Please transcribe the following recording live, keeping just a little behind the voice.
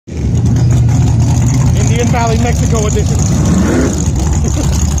Valley, Mexico edition.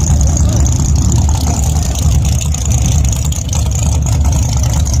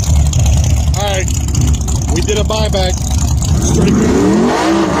 Alright, we did a buyback.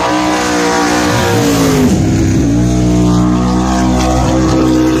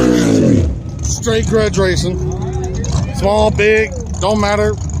 Straight grudge racing. Small, big, don't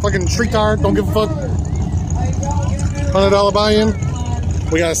matter. Fucking street tire, don't give a fuck. $100 buy-in.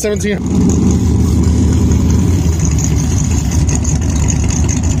 We got a 17.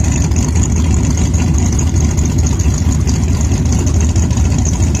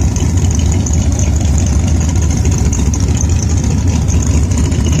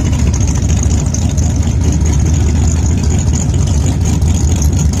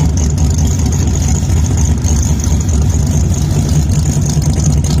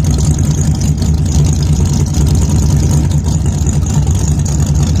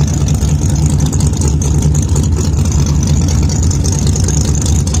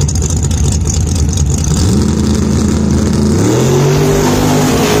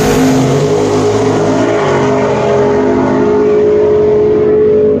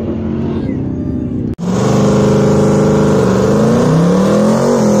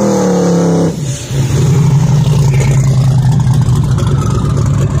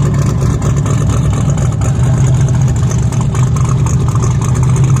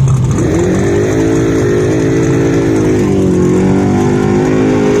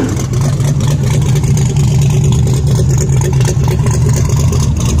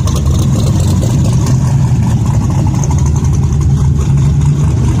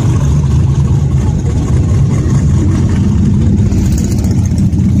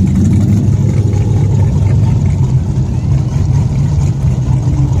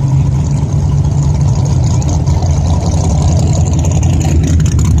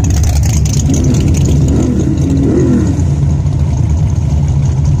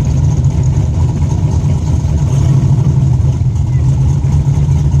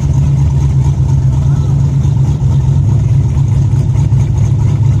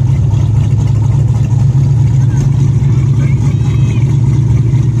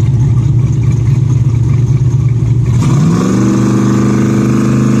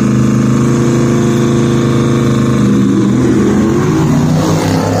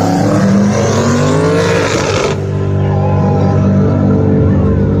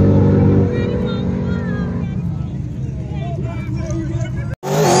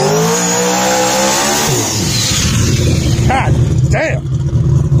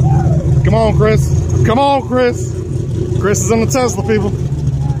 Come on, Chris. Come on, Chris. Chris is on the Tesla, people.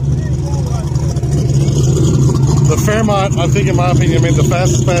 The Fairmont, I think, in my opinion, made the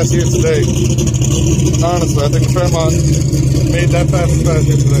fastest pass here today. Honestly, I think the Fairmont made that fastest pass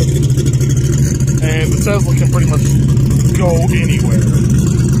here today. And the Tesla can pretty much go anywhere.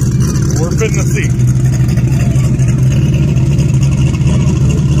 We're fitting to see.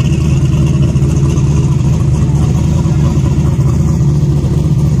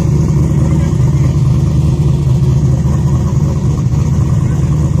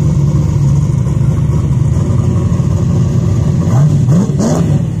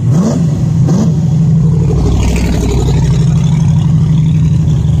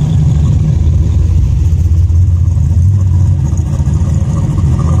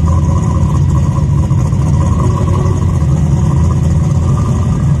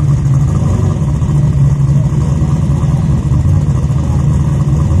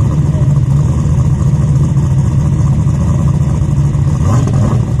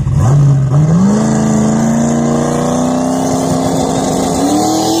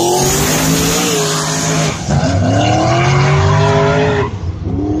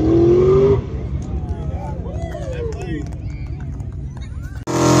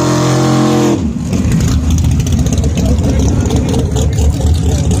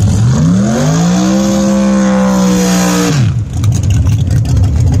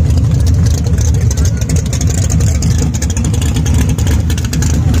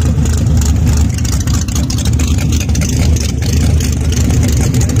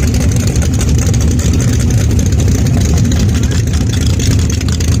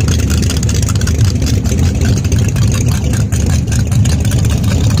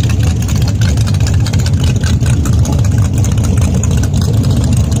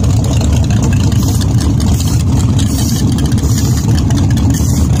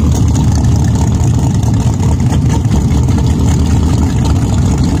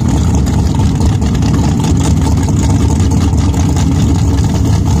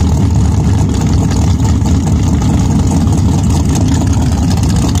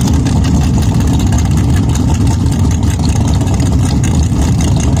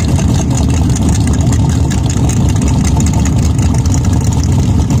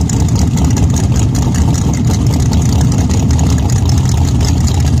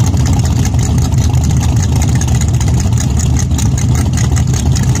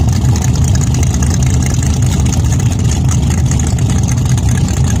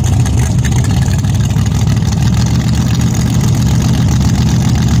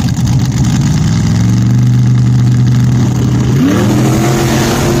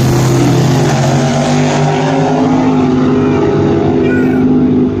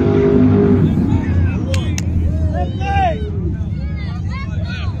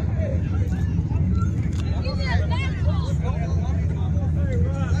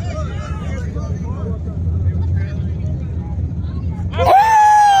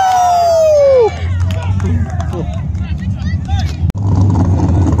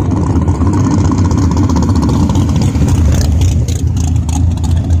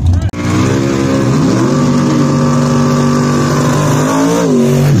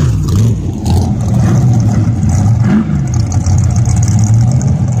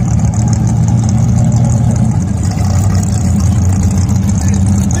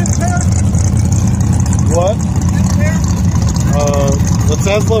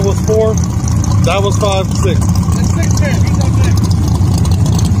 Tesla was 4. That was 5, 6. That's 610. He's up there.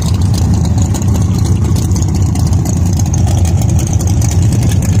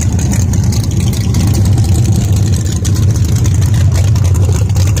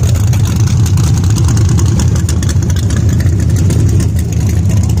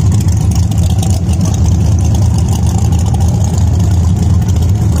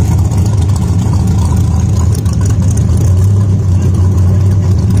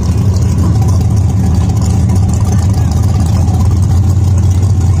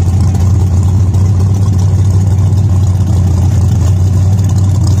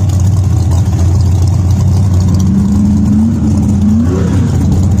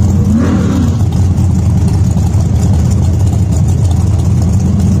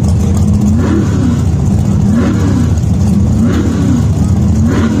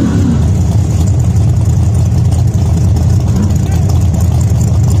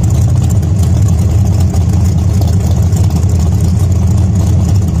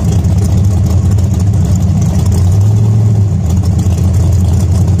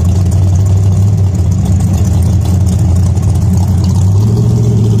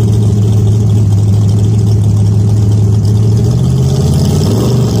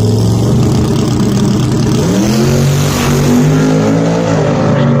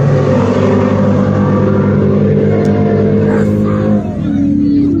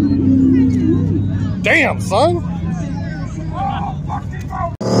 Damn, son.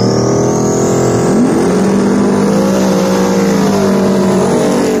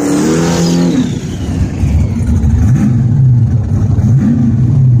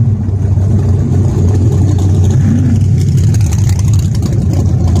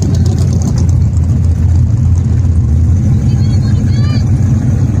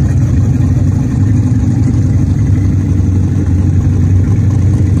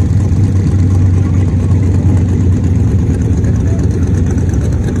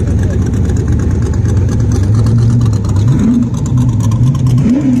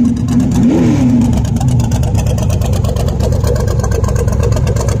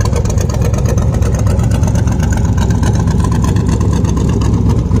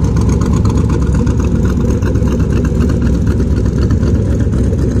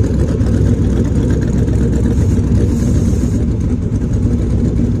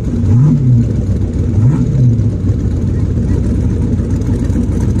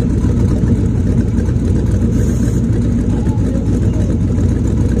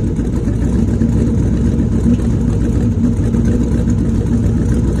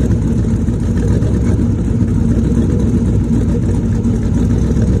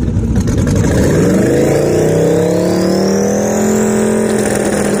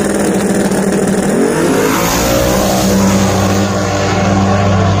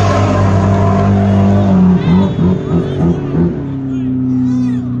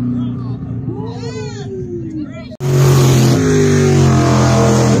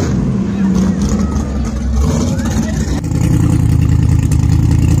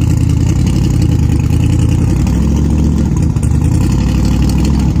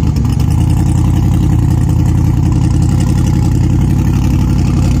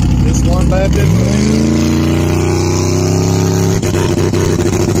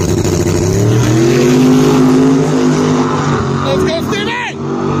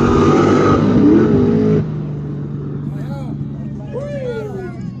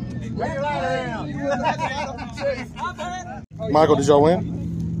 Michael, did y'all win?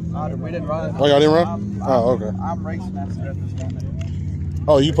 We didn't run. Oh, y'all didn't run? Oh, okay. I'm racing that at this moment.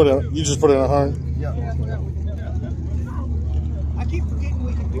 Oh, you just put it in 100? Yeah. I keep forgetting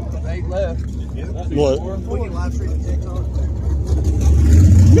we can do that. 8 left. What? We can live stream the TikTok.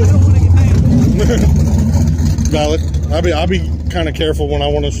 I don't want to get mad. Valid. I'll be kind of careful when I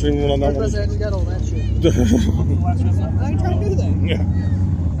want to stream when I'm not. I just got all that shit. I ain't trying to do that. Yeah.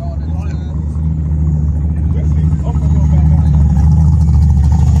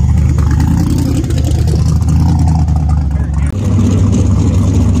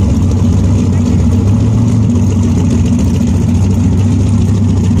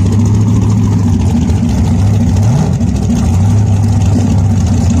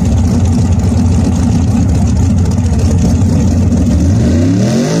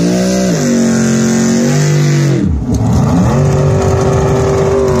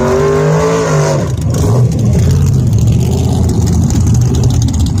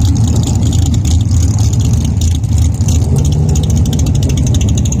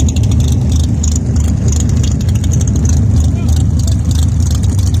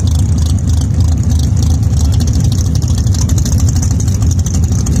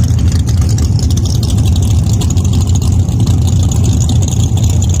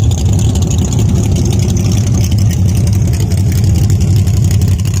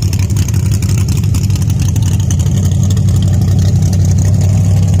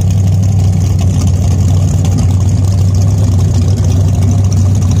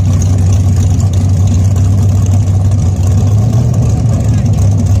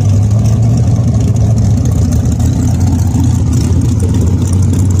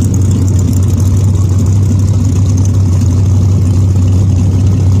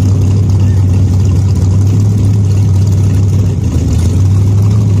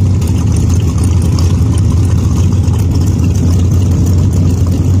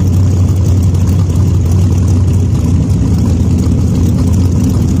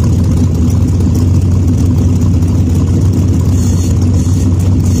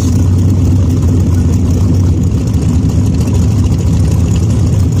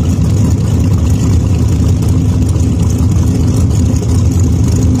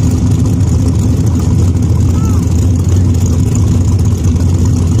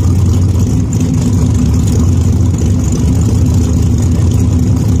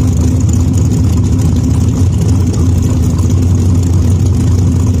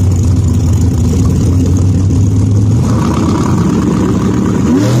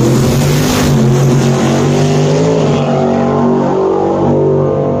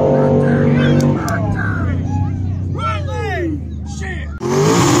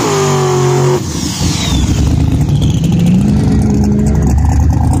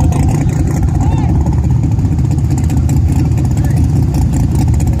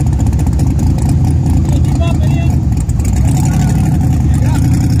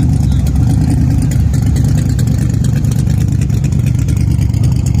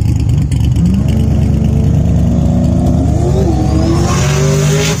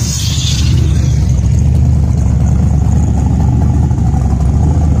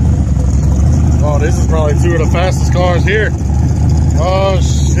 this is probably two of the fastest cars here. Oh,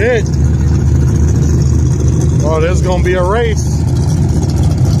 shit. Oh, this is going to be a race.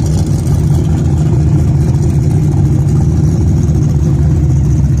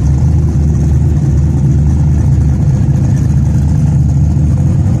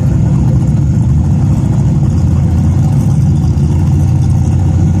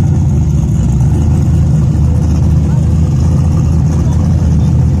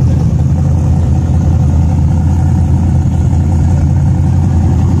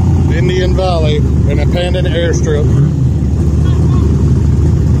 Valley in a abandoned airstrip.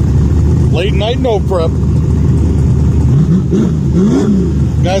 Late night no prep.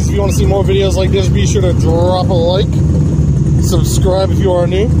 Guys, if you want to see more videos like this, be sure to drop a like, subscribe if you are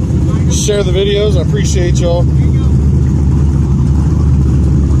new, share the videos. I appreciate y'all.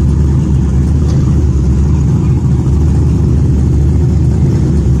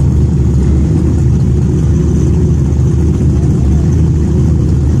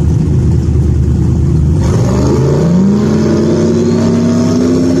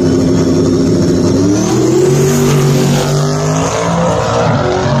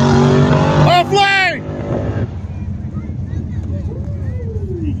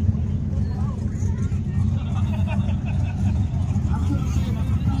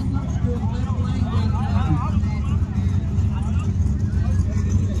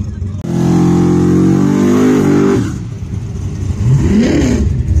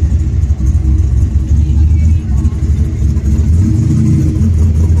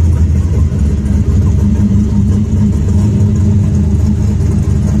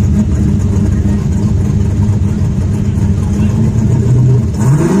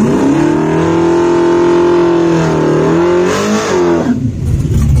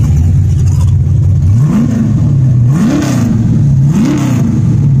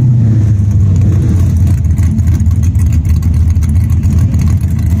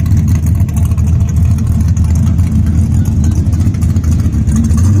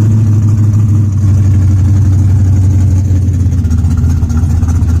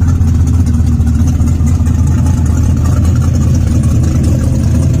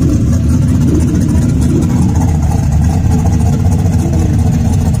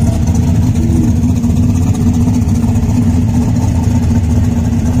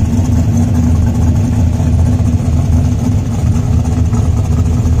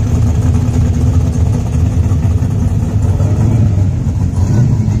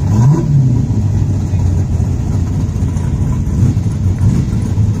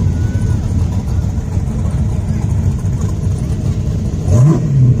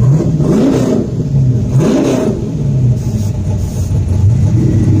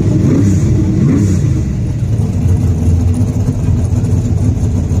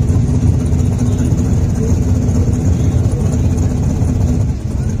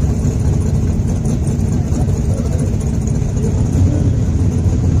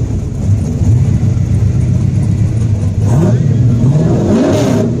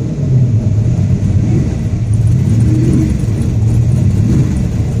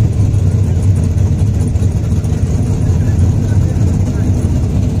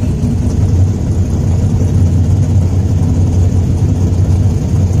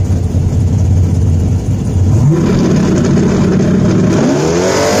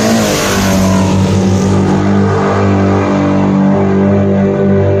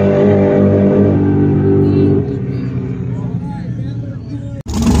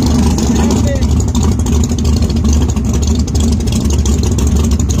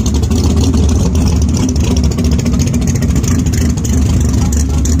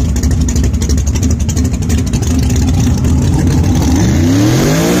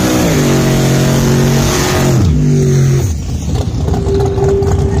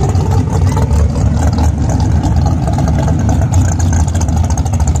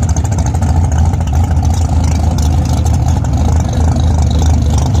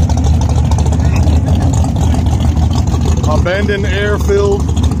 abandoned air-filled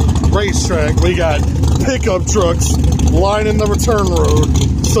racetrack. We got pickup trucks lining the return road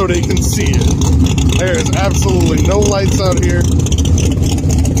so they can see it. There is absolutely no lights out here.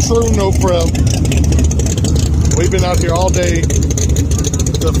 True no prep. We've been out here all day.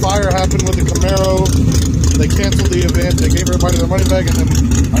 The fire happened with the Camaro. They canceled the event. They gave everybody their money back, and then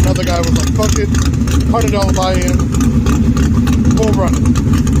another guy was like, fuck it, $100 buy-in, full running.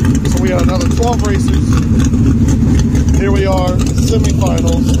 So we had another 12 races. Here we are,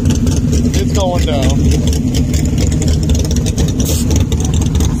 semifinals. It's going down.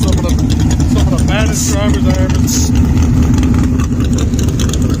 Some of the baddest drivers I ever seen.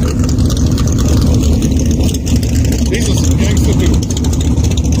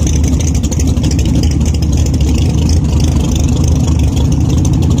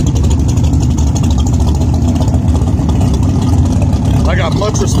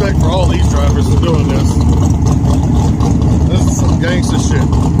 much respect for all these drivers for doing this. This is some gangster shit.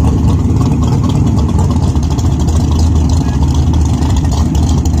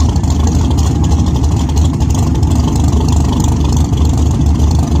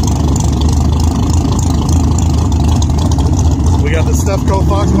 We got the Stefco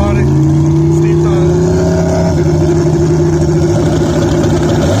Fox body. Steve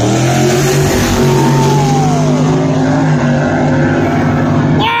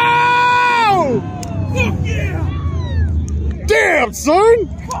Damn, son!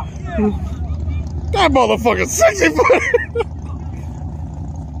 That motherfucker's 60 foot!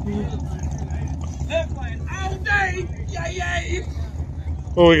 All day! Yay!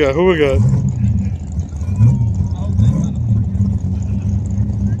 What we got? Who we got?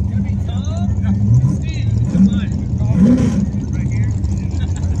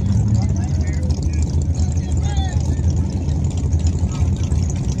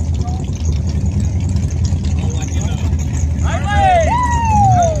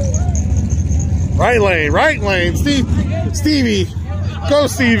 Right lane, Stevie, go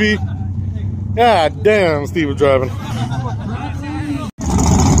Stevie. God damn, Steve was driving.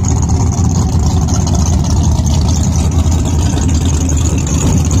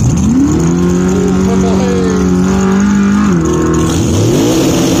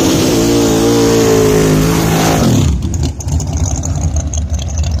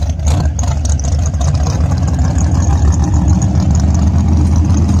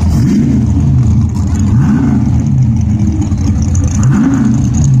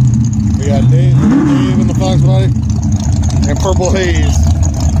 Purple haze.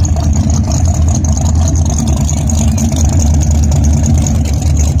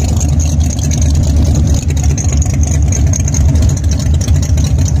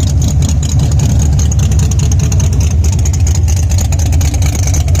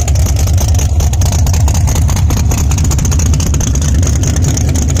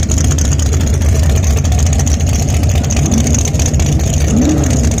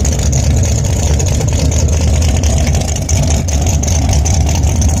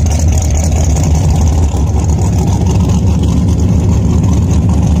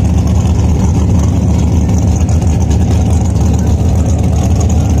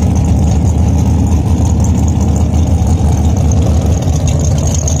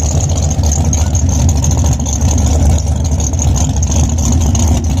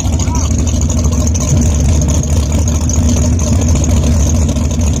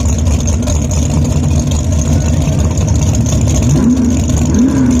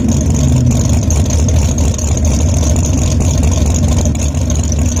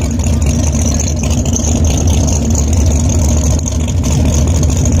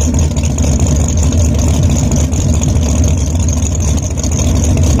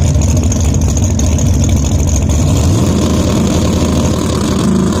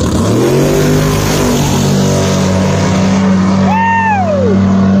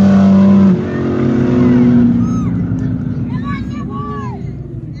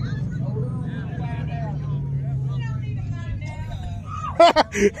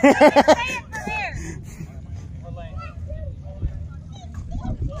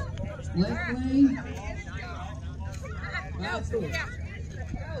 Left lane.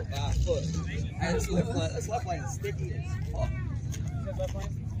 5 foot. 5 foot. That's left lane is sticky as fuck.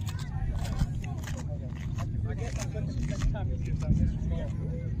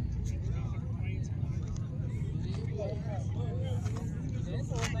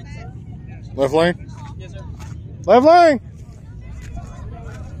 Left lane? Yes, sir. Left lane!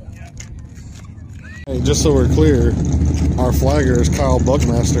 Hey, just so we're clear, our flagger is Kyle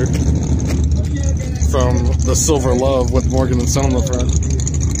Buckmaster from the Silver Love with Morgan and Son on the front.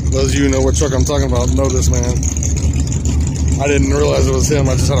 Those of you who know what truck I'm talking about know this man. I didn't realize it was him.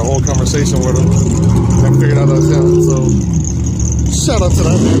 I just had a whole conversation with him and figured out that was him. So, shout out to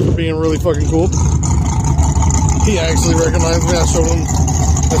that man for being really fucking cool. He actually recognized me. I showed him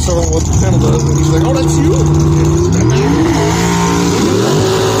what the panel does, and he's like, "Oh, that's you."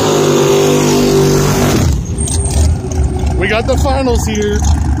 We got the finals here.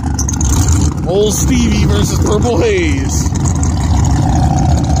 Old Stevie versus Purple Haze.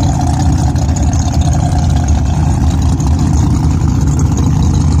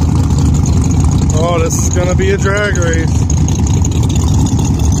 Oh, this is gonna be a drag race.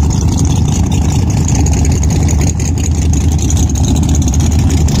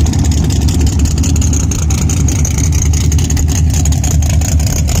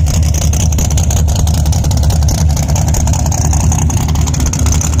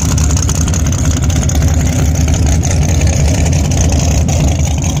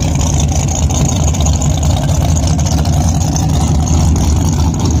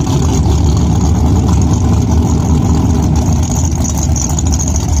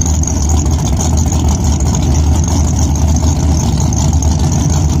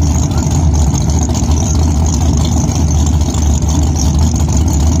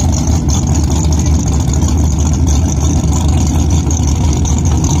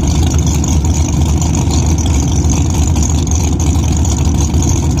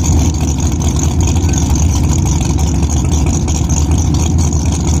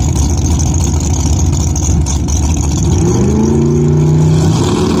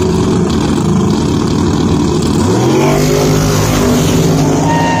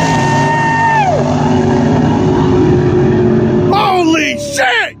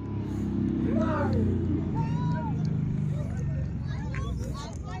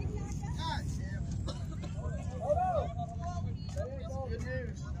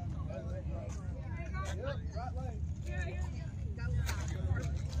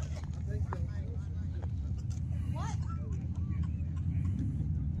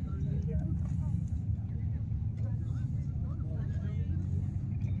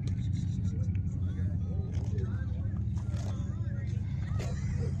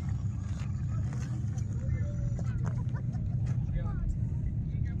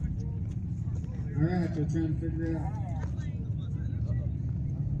 Alright, we're trying to figure it out.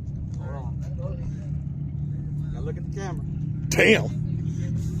 Now look at the camera. Damn.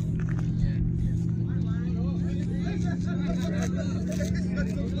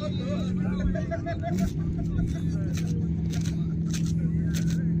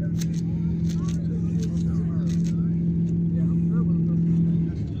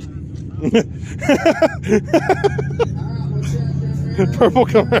 Purple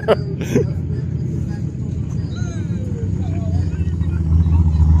camera.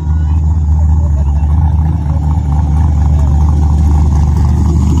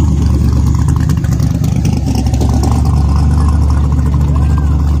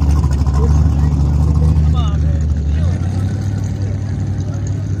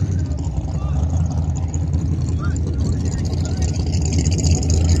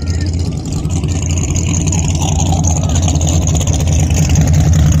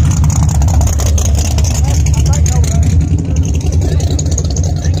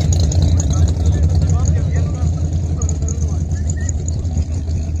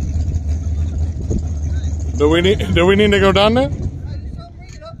 Do we need to go down there? Bring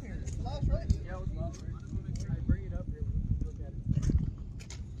it up here. Last right. Yeah, it was last right. Bring it up here. Look at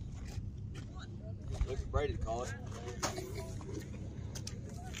it. Looks Brady to call it.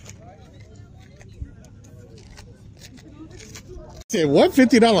 Said what?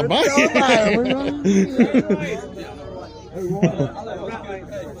 $50 buy?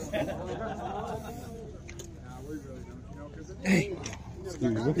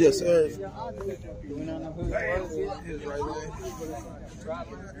 Yes, sir.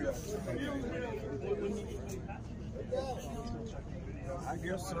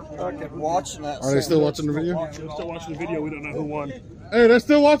 Fucking watching that. Are they still watching the video? They're still watching the video. We don't know who won. Hey, they're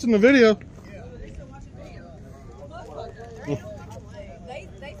still watching the video. They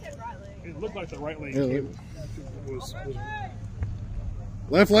said right leg. It looked like the right lane. Yeah, It was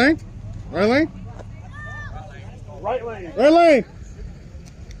left lane? Right lane? right lane. Right lane!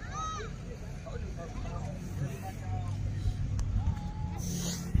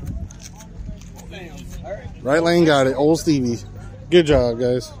 Right lane got it. Old Stevie. Good job,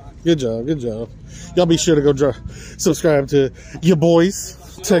 guys. Good job. Good job. Y'all be sure to go subscribe to your boys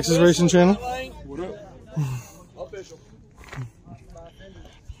Texas Racing channel. What up? Official.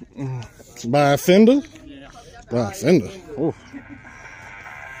 By a fender? By a fender. Oh.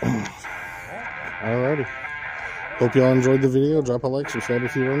 Alrighty. Hope y'all enjoyed the video. Drop a like, subscribe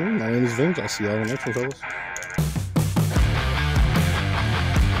if you want to. My name is Vince. I'll see y'all in the next one, fellas.